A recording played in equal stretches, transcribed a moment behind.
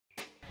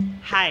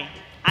Hi,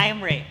 I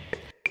am Ray.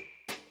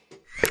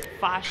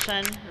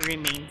 Fashion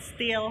remains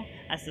still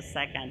as the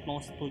second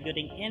most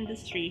polluting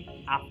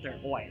industry after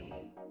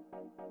oil.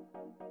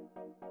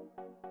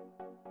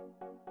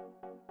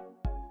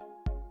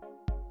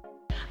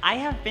 I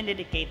have been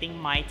dedicating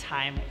my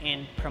time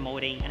in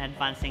promoting and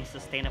advancing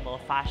sustainable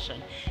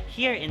fashion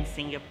here in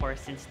Singapore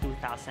since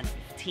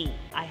 2015.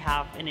 I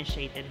have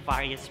initiated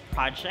various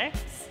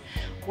projects,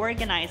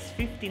 organized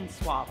 15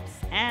 swaps,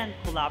 and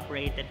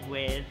collaborated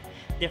with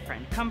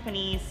different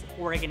companies,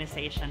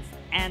 organizations,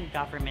 and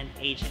government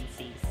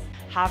agencies.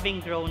 Having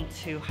grown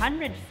to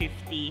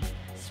 150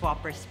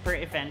 swappers per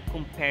event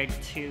compared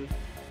to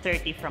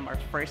 30 from our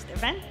first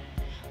event,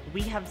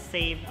 we have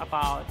saved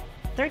about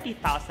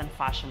 30,000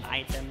 fashion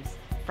items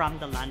from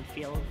the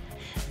landfill.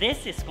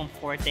 This is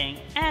comforting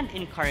and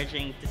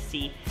encouraging to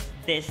see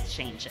these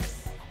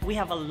changes. We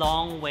have a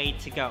long way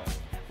to go.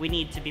 We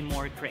need to be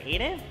more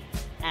creative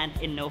and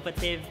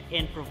innovative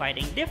in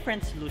providing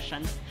different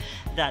solutions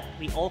that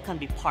we all can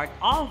be part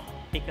of,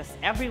 because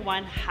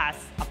everyone has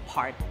a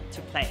part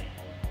to play.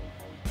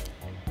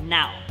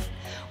 Now,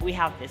 we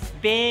have this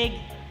big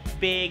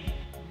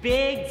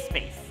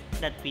space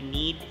that we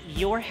need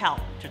your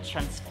help to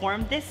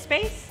transform this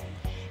space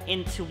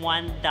into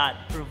one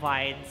that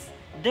provides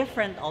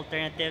different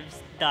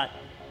alternatives that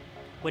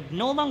would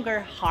no longer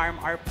harm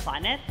our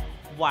planet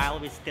while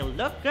we still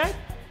look good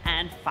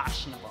and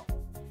fashionable.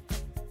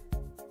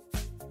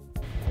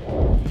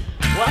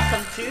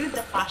 Welcome to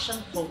the Fashion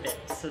Pulpit.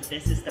 So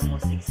this is the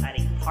most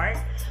exciting part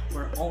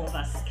where all of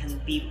us can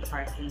be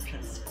part in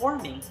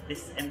transforming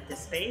this empty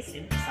space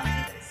into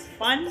something that's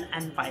fun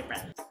and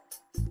vibrant.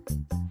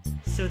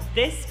 So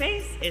this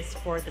space is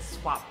for the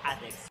swap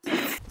addicts.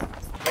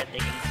 They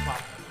can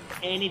swap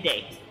any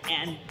day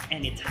and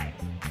anytime.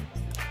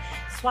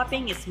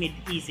 Swapping is made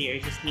easier.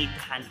 You just need to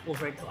hand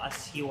over to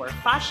us your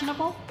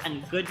fashionable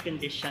and good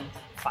condition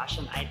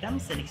fashion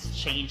items in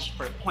exchange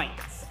for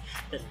points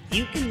that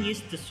you can use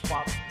to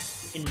swap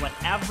in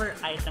whatever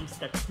items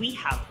that we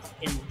have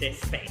in this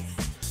space.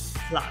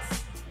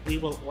 Plus, we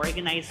will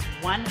organize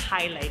one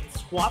highlight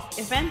swap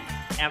event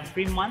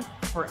every month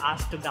for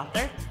us to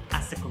gather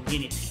as a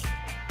community.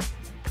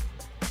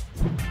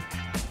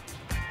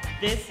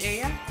 This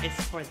area is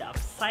for the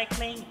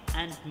upcycling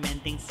and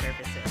mending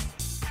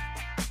services.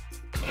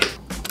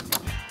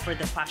 For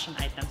the fashion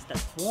items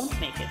that won't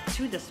make it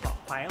to the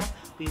swap pile,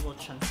 we will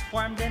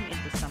transform them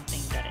into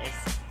something that is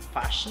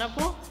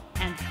fashionable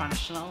and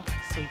functional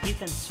so you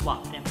can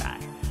swap them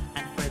back.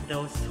 And for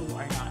those who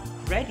are not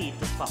ready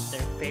to swap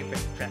their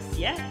favorite dress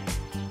yet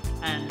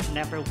and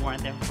never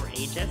worn them for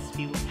ages,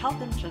 we will help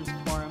them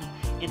transform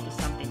into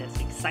something that's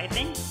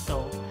exciting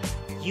so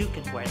you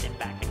can wear them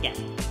back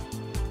again.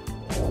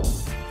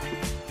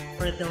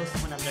 For those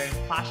who want to learn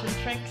fashion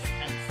tricks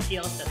and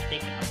skills that they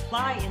can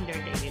apply in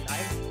their daily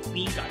lives,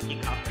 we got you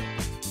covered.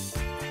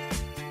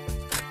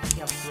 We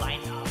have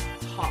lined up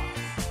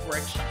talks,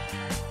 workshops,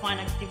 and fun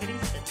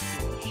activities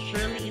that you will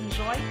surely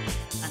enjoy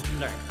and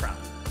learn from.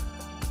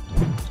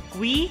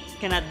 We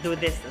cannot do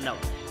this alone.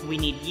 We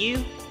need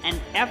you and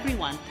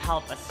everyone to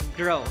help us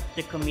grow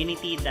the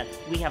community that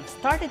we have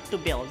started to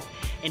build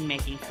in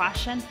making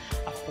fashion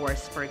a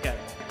force for good.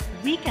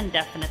 We can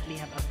definitely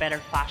have a better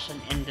fashion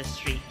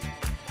industry.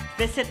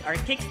 Visit our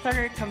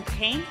Kickstarter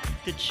campaign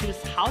to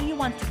choose how you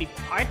want to be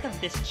part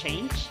of this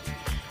change,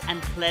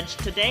 and pledge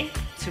today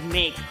to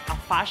make a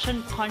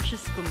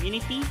fashion-conscious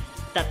community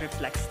that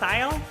reflects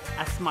style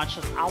as much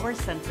as our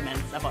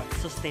sentiments about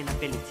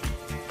sustainability.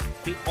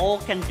 We all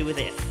can do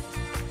this.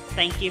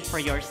 Thank you for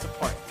your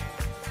support.